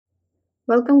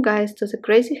Welcome guys to the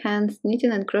Crazy Hands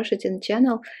Knitting and Crocheting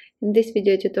channel. In this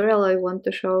video tutorial I want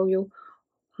to show you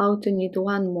how to knit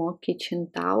one more kitchen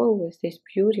towel with this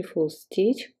beautiful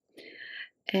stitch.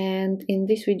 And in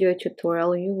this video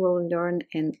tutorial you will learn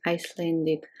an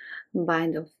Icelandic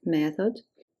bind off method.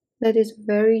 That is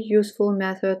very useful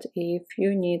method if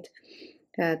you need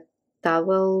uh,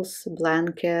 towels,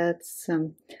 blankets,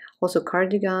 also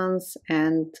cardigans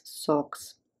and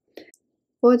socks.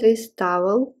 For this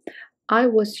towel I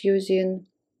was using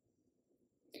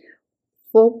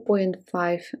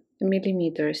 4.5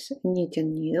 millimeters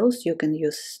knitting needles. You can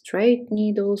use straight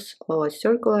needles or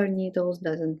circular needles,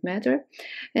 doesn't matter.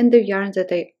 And the yarn that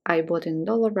I bought in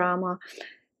Dollarama,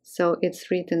 so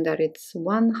it's written that it's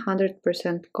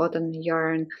 100% cotton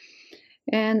yarn,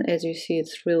 and as you see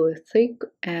it's really thick.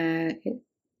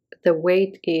 The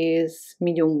weight is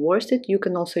medium worsted. You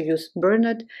can also use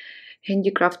Bernard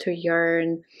handicrafter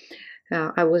yarn.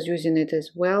 I was using it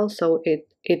as well, so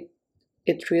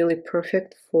it's really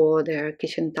perfect for their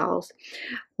kitchen towels.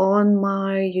 On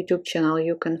my YouTube channel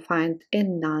you can find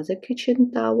another kitchen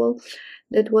towel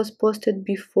that was posted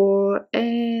before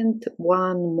and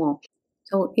one more.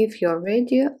 So if you're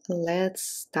ready, let's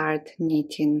start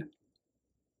knitting.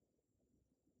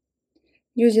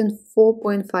 Using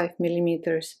 4.5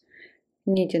 millimeters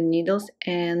knitting needles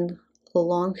and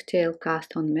long tail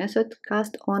cast on method,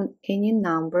 cast on any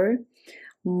number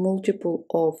multiple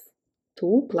of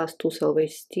 2 plus 2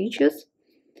 selvage stitches.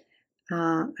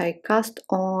 I cast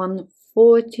on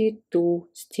 42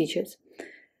 stitches,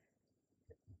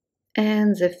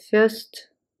 and the first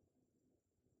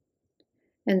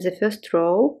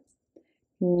row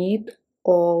knit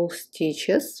all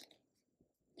stitches.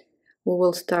 We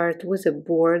will start with a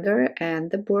border,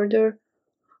 and the border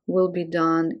will be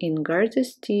done in garter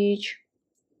stitch.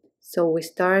 So we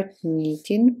start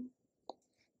knitting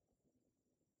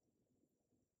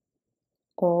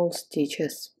all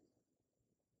stitches.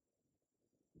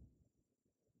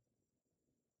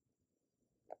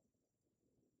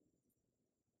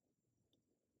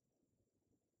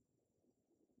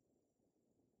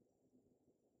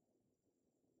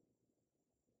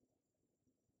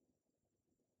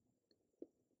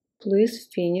 Please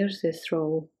finish this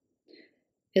row.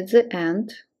 At the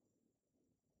end,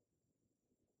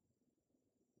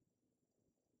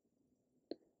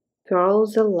 purl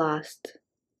the last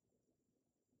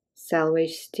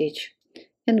selvage stitch,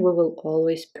 and we will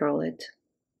always purl it.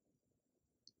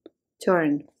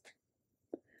 Turn.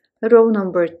 Row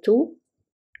number 2,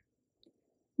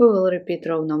 we will repeat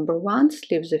row number 1,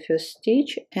 slip the first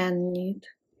stitch and knit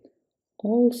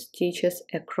all stitches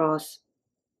across.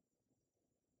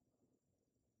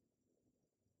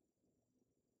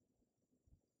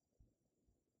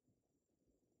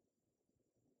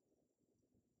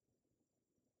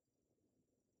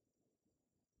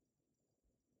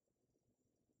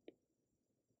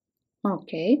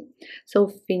 Okay, so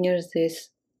finish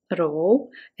this row.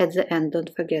 At the end,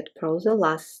 don't forget purl the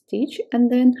last stitch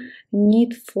and then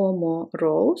knit 4 more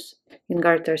rows in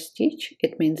garter stitch.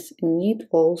 It means knit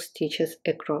all stitches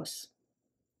across.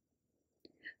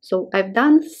 So I've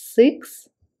done 6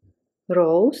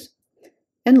 rows,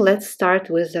 and let's start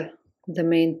with the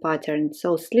main pattern.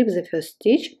 So slip the first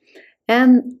stitch,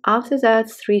 and after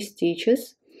that 3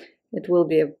 stitches. It will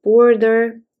be a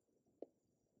border,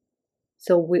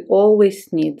 so we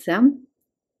always knit them,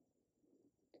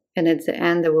 and at the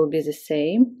end they will be the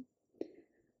same.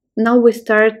 Now we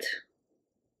start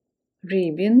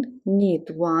ribbing. Knit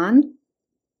 1,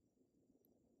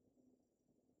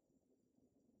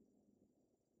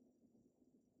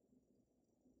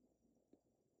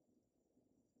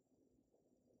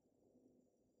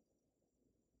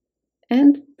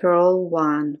 and purl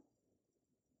 1,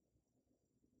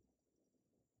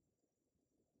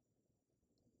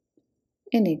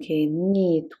 and again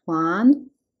knit 1,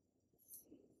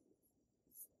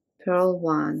 purl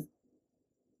 1,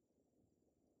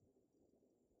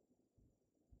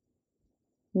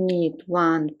 knit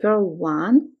 1, purl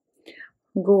 1,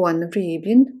 go on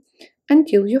ribbing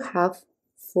until you have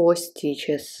 4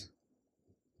 stitches.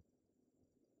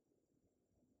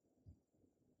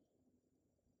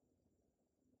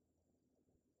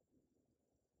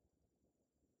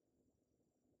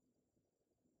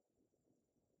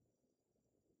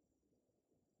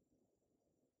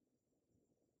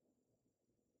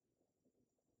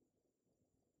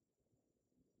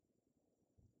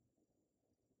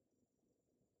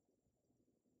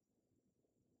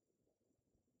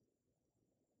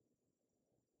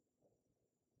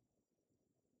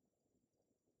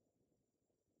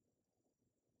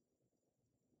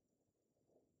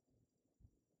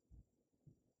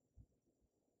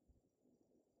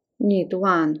 knit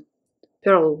 1,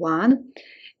 purl 1,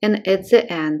 and at the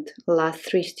end last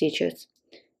 3 stitches.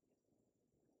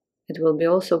 It will be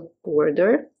also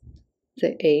border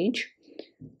the edge,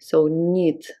 so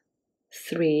knit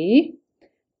 3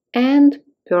 and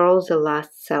purl the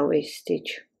last selvage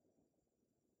stitch.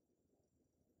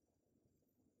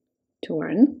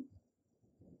 Turn.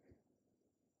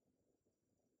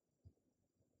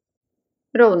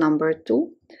 Row number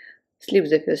 2, slip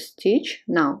the first stitch.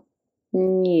 Now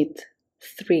knit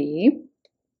 3,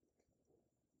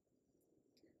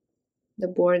 the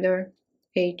border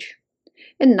edge,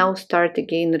 and now start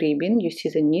again ribbing. You see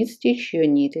the knit stitch, you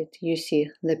knit it. You see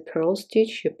the purl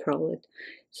stitch, you purl it.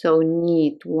 So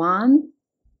knit 1,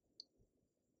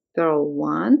 purl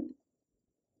 1,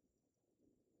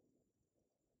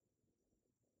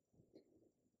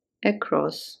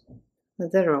 across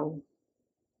the row.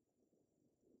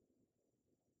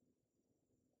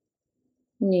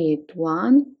 Knit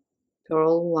 1,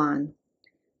 purl 1,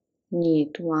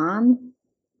 knit 1,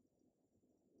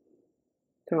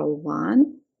 purl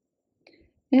 1,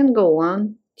 and go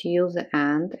on till the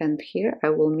end, and here I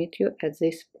will meet you at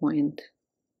this point.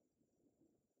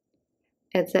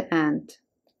 At the end,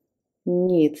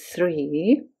 knit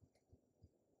 3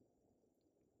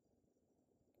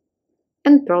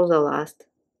 and purl the last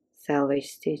selvage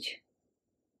stitch.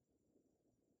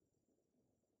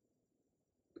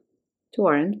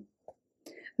 Turn.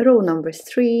 Row number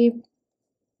 3,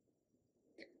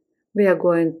 we are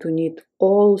going to knit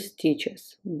all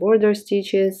stitches, border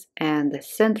stitches and the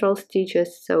central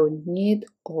stitches, so knit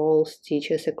all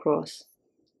stitches across.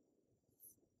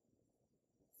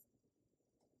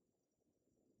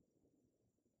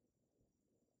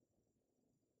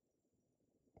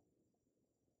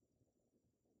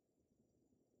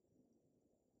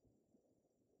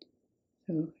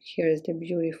 So here is the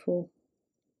beautiful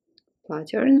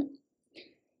pattern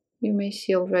you may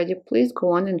see already. Please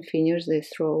go on and finish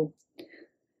this row.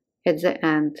 At the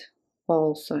end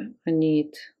also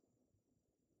knit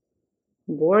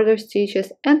border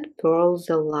stitches and purl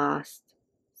the last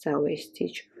selvage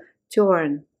stitch.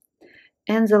 Turn,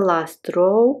 and the last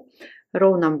row,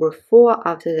 row number 4,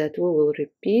 after that we will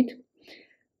repeat.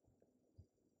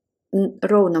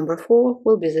 Row number 4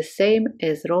 will be the same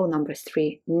as row number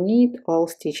 3. Knit all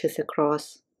stitches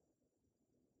across.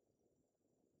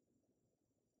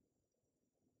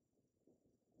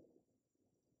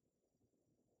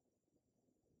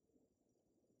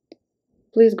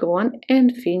 Please go on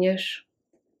and finish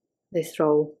this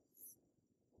row.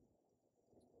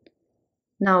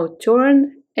 Now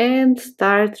turn and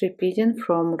start repeating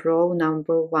from row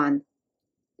number 1.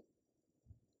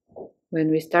 When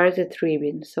we started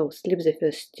ribbing, so slip the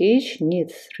first stitch,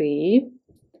 knit 3,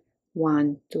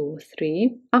 1, 2,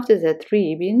 3. After that,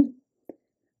 ribbing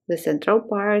the central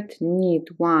part, knit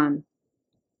 1,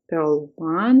 purl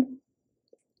 1,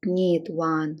 knit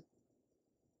 1,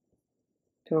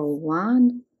 purl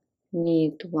 1,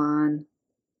 knit 1,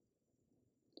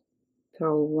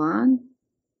 purl 1,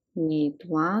 knit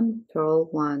 1, purl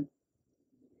 1.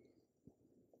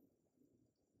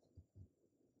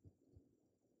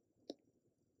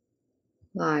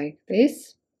 Like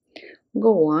this.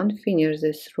 Go on, finish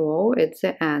this row at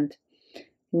the end.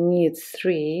 Knit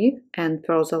 3 and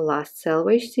purl the last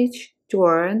selvage stitch,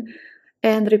 turn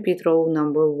and repeat row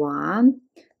number 1,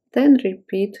 then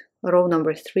repeat row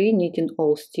number 3, knitting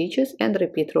all stitches, and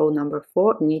repeat row number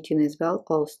 4, knitting as well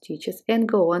all stitches, and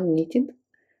go on knitting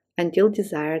until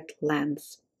desired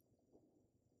length.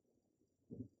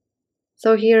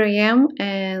 So here I am,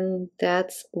 and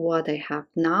that's what I have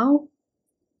now.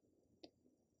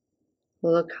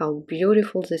 Look how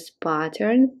beautiful this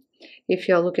pattern. If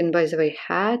you're looking, by the way,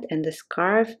 hat and the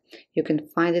scarf, you can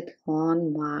find it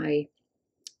on my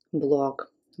blog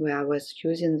where I was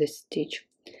using this stitch.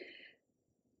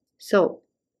 So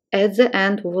at the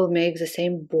end we will make the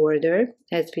same border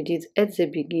as we did at the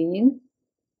beginning.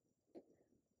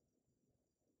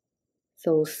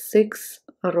 So 6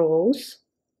 rows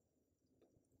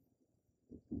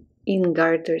in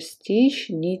garter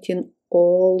stitch, knitting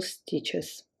all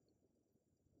stitches.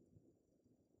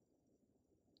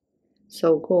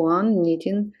 So go on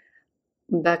knitting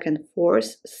back and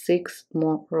forth 6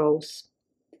 more rows.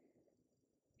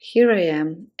 Here I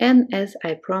am, and as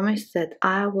I promised that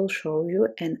I will show you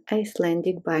an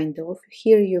Icelandic bind-off.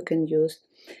 Here you can use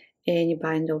any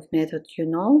bind-off method you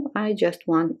know. I just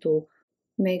want to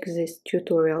make this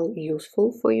tutorial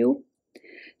useful for you.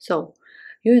 So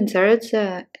you insert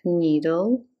the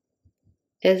needle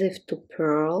as if to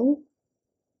purl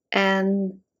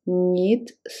and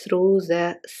knit through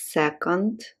the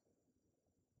second,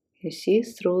 you see,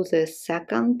 through the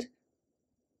second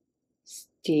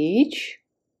stitch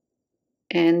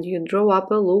and you draw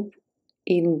up a loop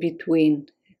in between.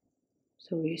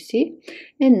 So you see,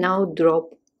 and now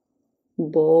drop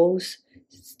both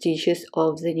stitches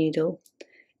of the needle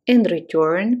and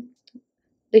return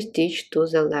the stitch to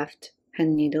the left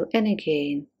hand needle, and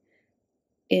again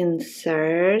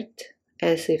insert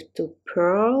as if to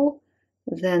purl,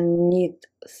 then knit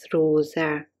through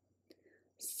the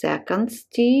second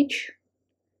stitch,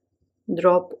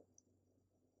 drop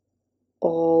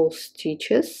all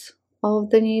stitches of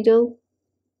the needle,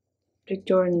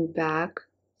 return back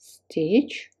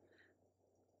stitch,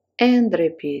 and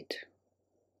repeat.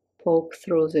 Poke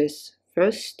through this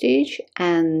first stitch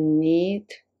and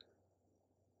knit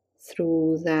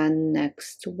through the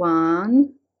next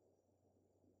one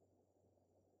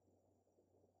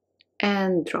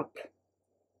and drop.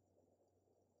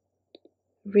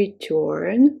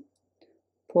 Return,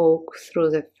 poke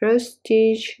through the first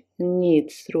stitch,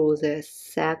 knit through the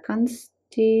second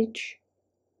stitch,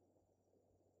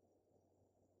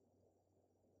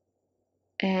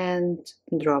 and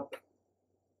drop.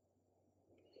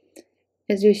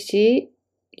 As you see,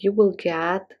 you will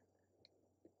get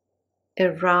a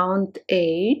round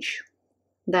edge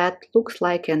that looks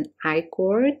like an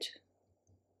I-cord.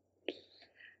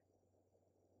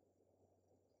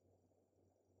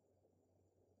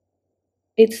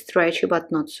 It's stretchy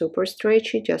but not super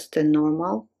stretchy, just a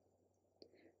normal.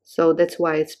 So that's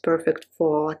why it's perfect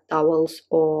for towels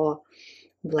or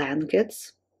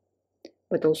blankets,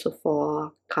 but also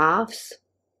for cuffs.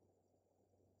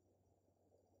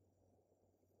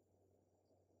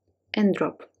 And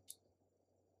drop.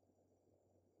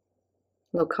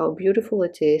 Look how beautiful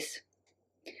it is.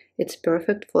 It's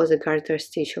perfect for the garter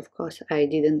stitch, of course, I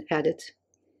didn't add it.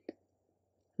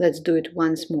 Let's do it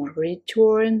once more.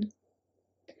 Return,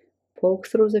 poke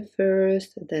through the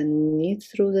first, then knit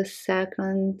through the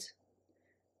second,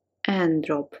 and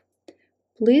drop.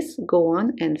 Please go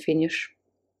on and finish.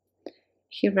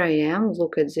 Here I am,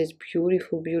 look at this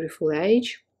beautiful, beautiful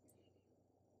edge.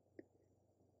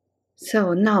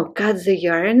 So now cut the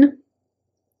yarn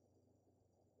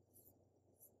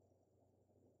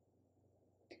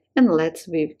and let's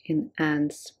weave in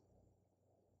ends.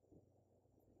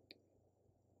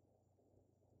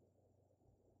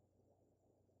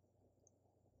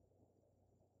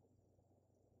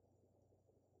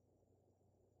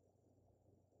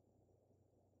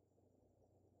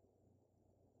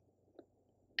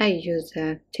 I use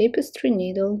a tapestry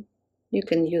needle. You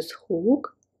can use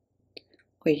hook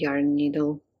or yarn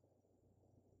needle.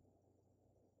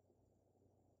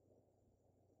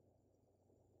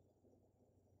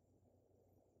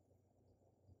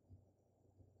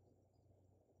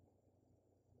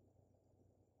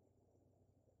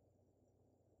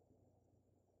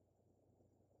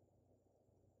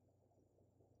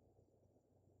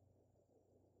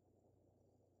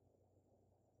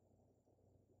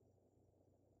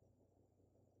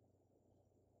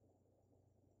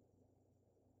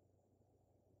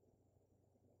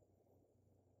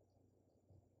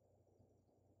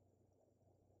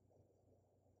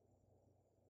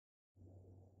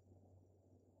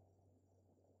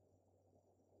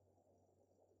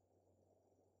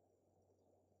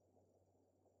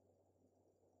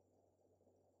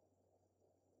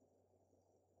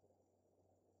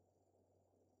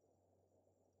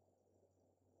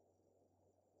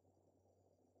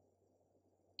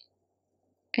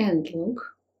 And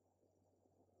look,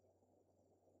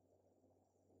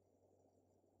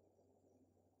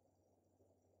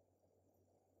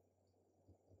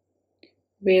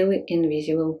 really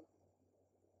invisible.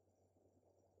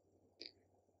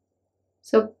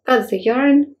 So cut the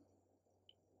yarn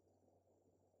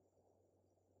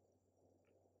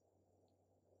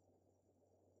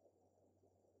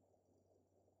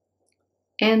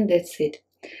and that's it.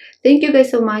 Thank you guys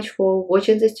so much for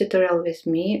watching this tutorial with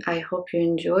me. I hope you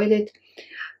enjoyed it.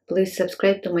 Please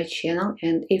subscribe to my channel,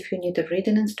 and if you need a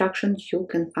written instruction, you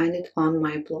can find it on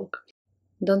my blog.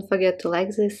 Don't forget to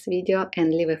like this video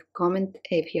and leave a comment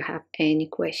if you have any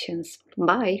questions.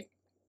 Bye!